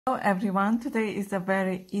Hello everyone, today is a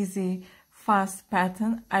very easy, fast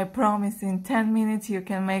pattern. I promise in 10 minutes you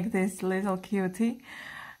can make this little cutie.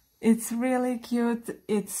 It's really cute,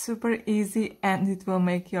 it's super easy, and it will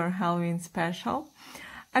make your Halloween special.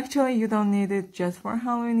 Actually, you don't need it just for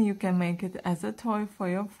Halloween, you can make it as a toy for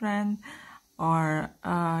your friend or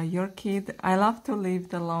your kid. I love to leave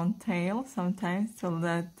the long tail sometimes so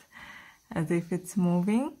that as if it's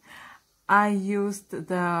moving. I used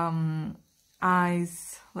the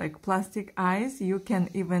eyes, like plastic eyes. You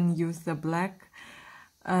can even use the black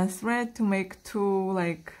thread to make two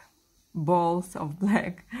like balls of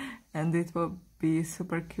black, and it will be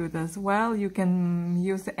super cute as well. You can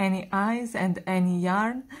use any eyes and any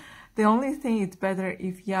yarn. The only thing, it's better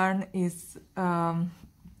if yarn is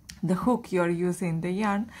the hook you're using, the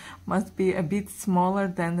yarn must be a bit smaller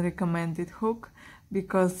than recommended hook,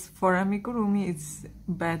 because for amigurumi it's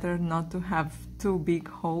better not to have too big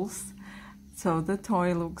holes, so the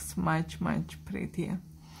toy looks much prettier.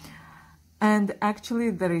 And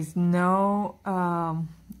actually there is no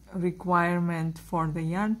requirement for the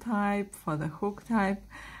yarn type, for the hook type.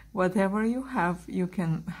 Whatever you have, you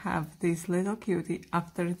can have this little cutie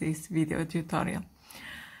after this video tutorial.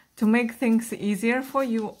 To make things easier for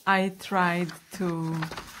you, I tried to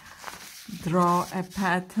draw a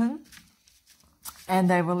pattern,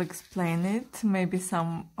 and I will explain it. Maybe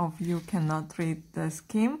some of you cannot read the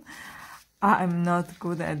scheme. I'm not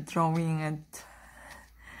good at drawing and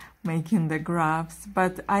making the graphs,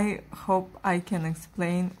 but I hope I can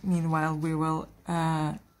explain. Meanwhile, we will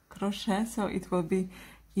crochet, so it will be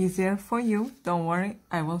easier for you. Don't worry,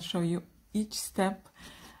 I will show you each step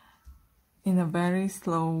in a very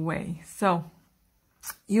slow way. So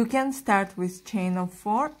you can start with chain of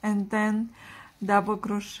 4 and then double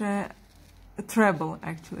crochet, treble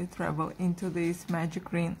into this magic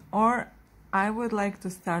green, or I would like to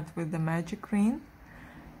start with the magic green,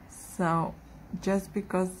 so just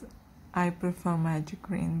because I prefer magic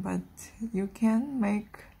green, but you can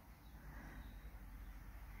make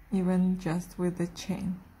even just with the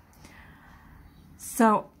chain.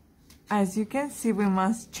 So as you can see, we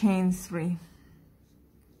must chain 3.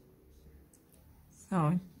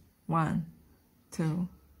 So 1, 2,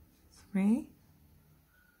 3.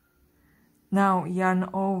 Now yarn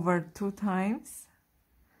over 2 times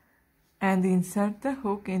and insert the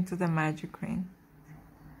hook into the magic green.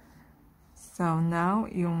 So now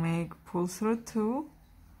you make pull through 2,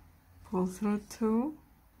 pull through 2,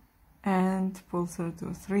 and pull through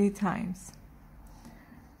 2 3 times.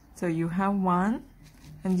 So you have 1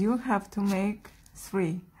 and you have to make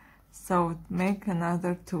 3, so make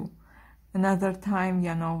another 2. Another time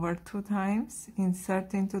yarn over 2 times,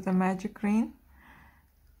 insert into the magic green,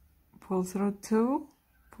 pull through 2,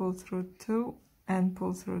 pull through 2, and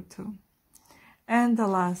pull through 2. And the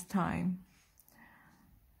last time,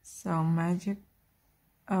 so magic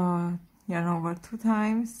yarn over 2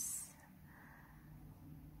 times,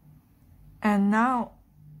 and now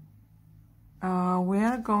we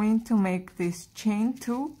are going to make this chain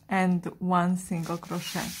 2 and 1 single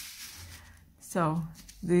crochet. So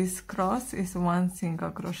this cross is 1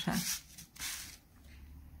 single crochet.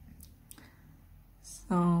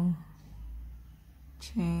 So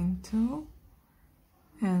chain 2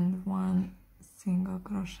 and 1 single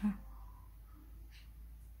crochet.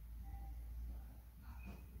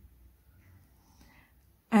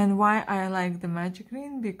 And why I like the magic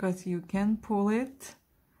green? Because you can pull it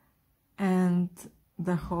and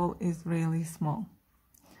the hole is really small.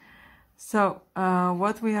 So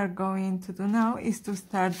what we are going to do now is to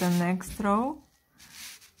start the next row,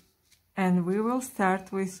 and we will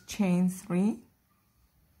start with chain 3.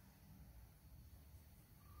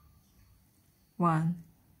 1,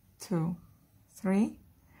 2, 3.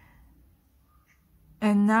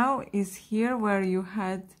 And now is here where you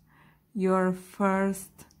had your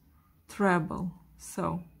first treble.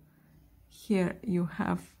 So here you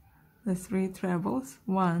have the 3 trebles,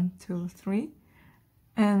 1, 2, 3,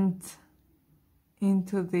 and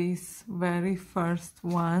into this very first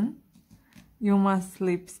one you must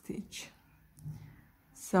slip stitch.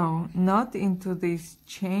 So not into this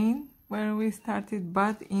chain where we started,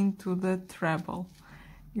 but into the treble.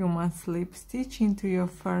 You must slip stitch into your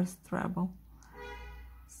first treble.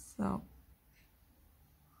 So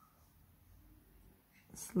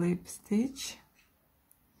slip stitch.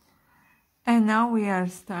 And now we are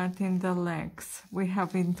starting the legs. We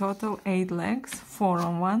have in total 8 legs, 4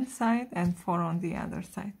 on one side and 4 on the other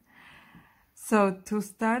side. So to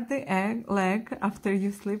start the leg, after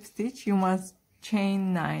you slip stitch, you must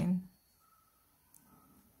chain 9.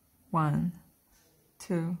 1,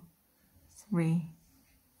 2, 3,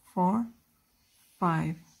 4,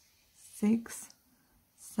 5, 6,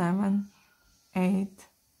 7, 8,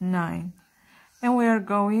 9, and we are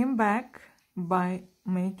going back by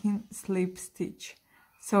making slip stitch.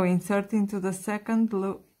 So insert into the second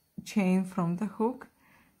chain from the hook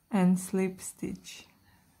and slip stitch.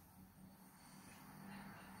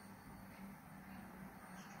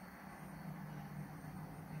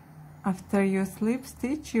 After you slip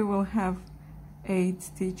stitch, you will have 8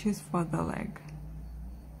 stitches for the leg.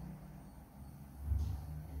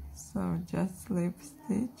 So just slip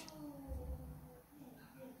stitch.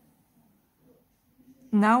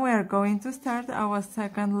 Now we are going to start our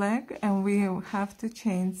second leg, and we have to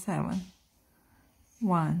chain 7.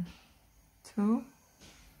 1, 2,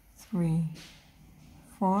 3,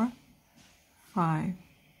 4, 5,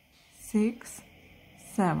 6,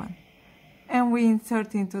 7. And we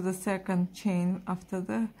insert into the second chain after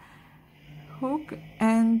the hook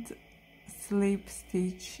and slip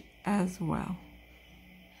stitch as well.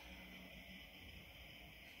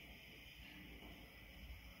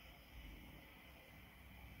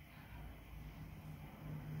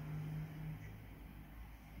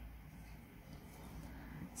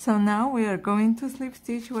 So now we are going to slip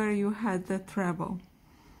stitch where you had the treble,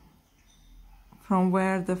 from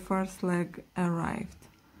where the first leg arrived.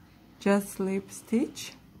 Just slip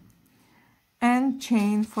stitch and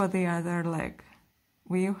chain for the other leg.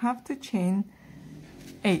 We have to chain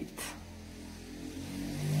 8.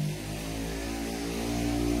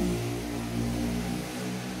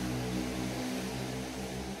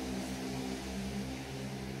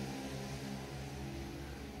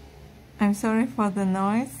 I'm sorry for the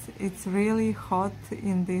noise. It's really hot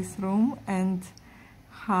in this room and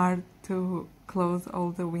hard to close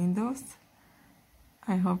all the windows.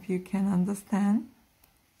 I hope you can understand,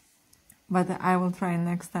 but I will try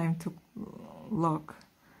next time to lock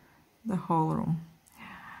the whole room.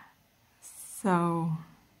 So,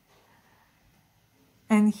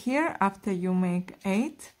 and here after you make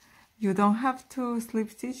 8, you don't have to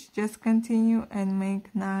slip stitch, just continue and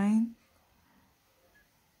make 9.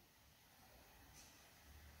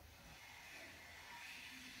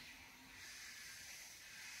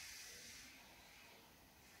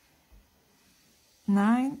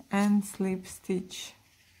 And slip stitch.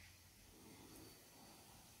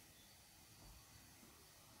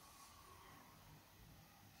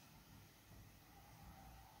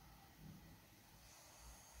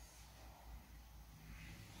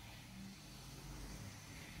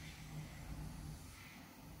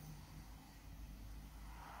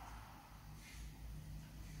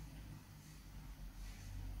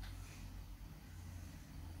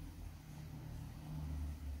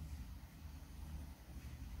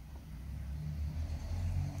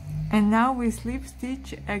 And now we slip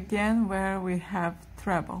stitch again where we have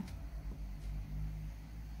treble,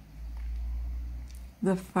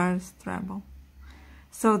 the first treble.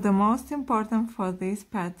 So the most important for this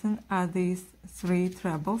pattern are these 3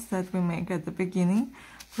 trebles that we make at the beginning.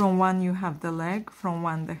 From one you have the leg, from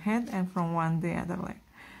one the head, and from one the other leg.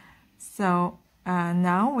 So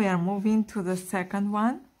now we are moving to the second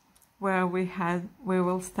one where we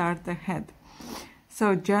will start the head.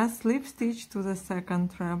 So just slip stitch to the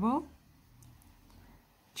second treble,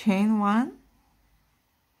 chain 1,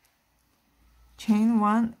 chain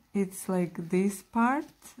 1, it's like this part,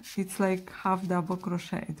 it's like half double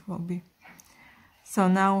crochet it will be. So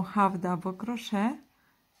now half double crochet,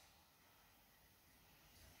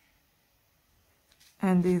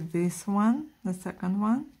 and this one, the second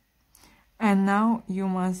one, and now you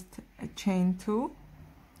must chain 2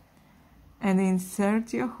 and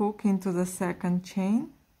insert your hook into the second chain,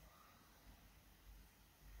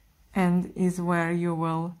 and is where you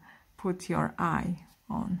will put your eye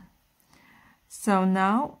on. So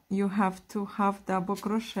now you have to half double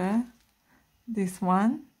crochet this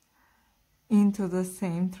one into the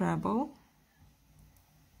same treble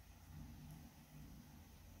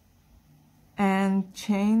and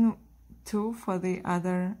chain 2 for the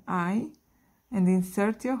other eye, and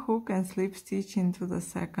insert your hook and slip stitch into the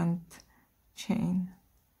second chain.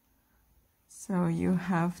 So you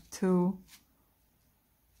have 2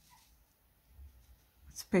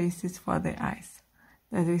 spaces for the eyes.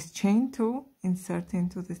 That is chain 2, insert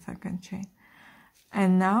into the second chain.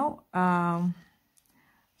 And now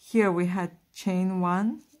here we had chain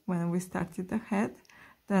 1 when we started the head,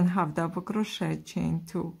 then half double crochet, chain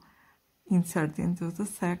 2, insert into the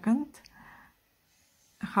second,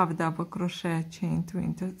 half double crochet, chain 2,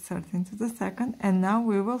 insert into the second, and now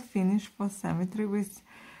we will finish for symmetry with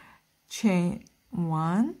chain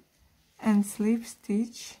 1 and slip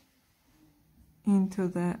stitch into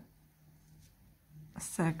the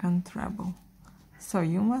second treble. So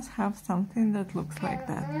you must have something that looks like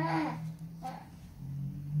that.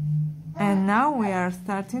 And now we are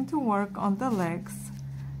starting to work on the legs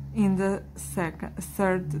in the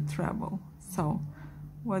third treble. So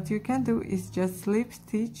what you can do is just slip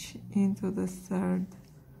stitch into the third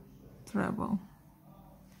treble.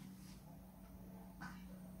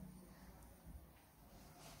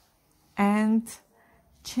 And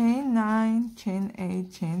chain 9, chain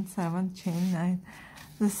 8, chain 7, chain 9,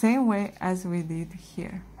 the same way as we did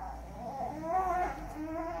here.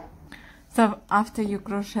 So after you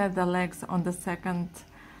crochet the legs on the second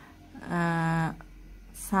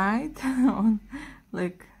side, on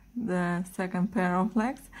like the second pair of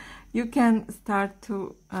legs, you can start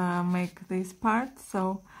to make this part.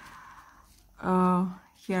 So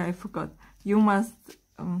here I forgot, you must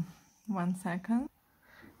 1 second.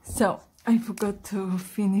 So I forgot to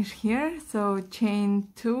finish here. So chain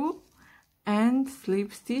 2 and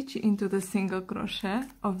slip stitch into the single crochet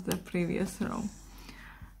of the previous row.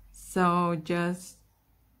 So just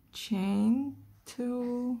chain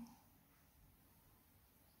 2,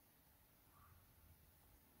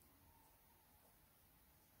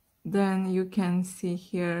 then you can see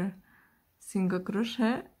here single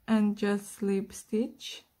crochet and just slip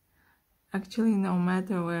stitch, actually no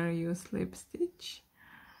matter where you slip stitch,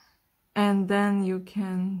 and then you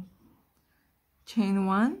can chain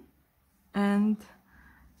 1 and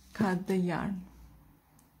cut the yarn.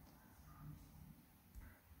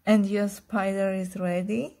 And your spider is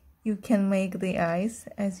ready. You can make the eyes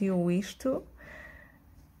as you wish to.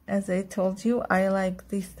 As I told you, I like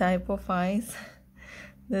this type of eyes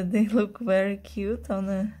that they look very cute on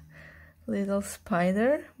a little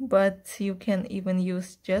spider, but you can even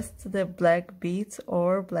use just the black beads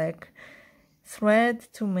or black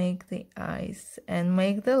thread to make the eyes and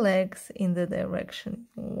make the legs in the direction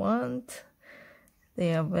you want.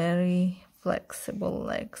 They are very flexible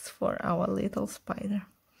legs for our little spider.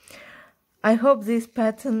 I hope this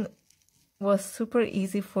pattern was super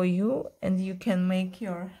easy for you and you can make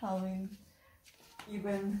your Halloween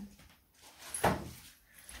even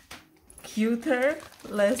cuter,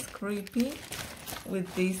 less creepy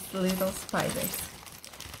with these little spiders.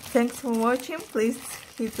 Thanks for watching. Please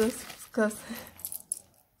hit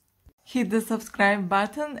the subscribe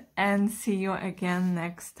button and see you again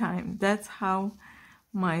next time. That's how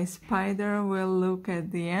my spider will look at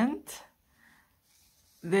the end.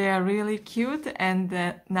 They are really cute, and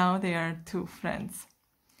now they are two friends.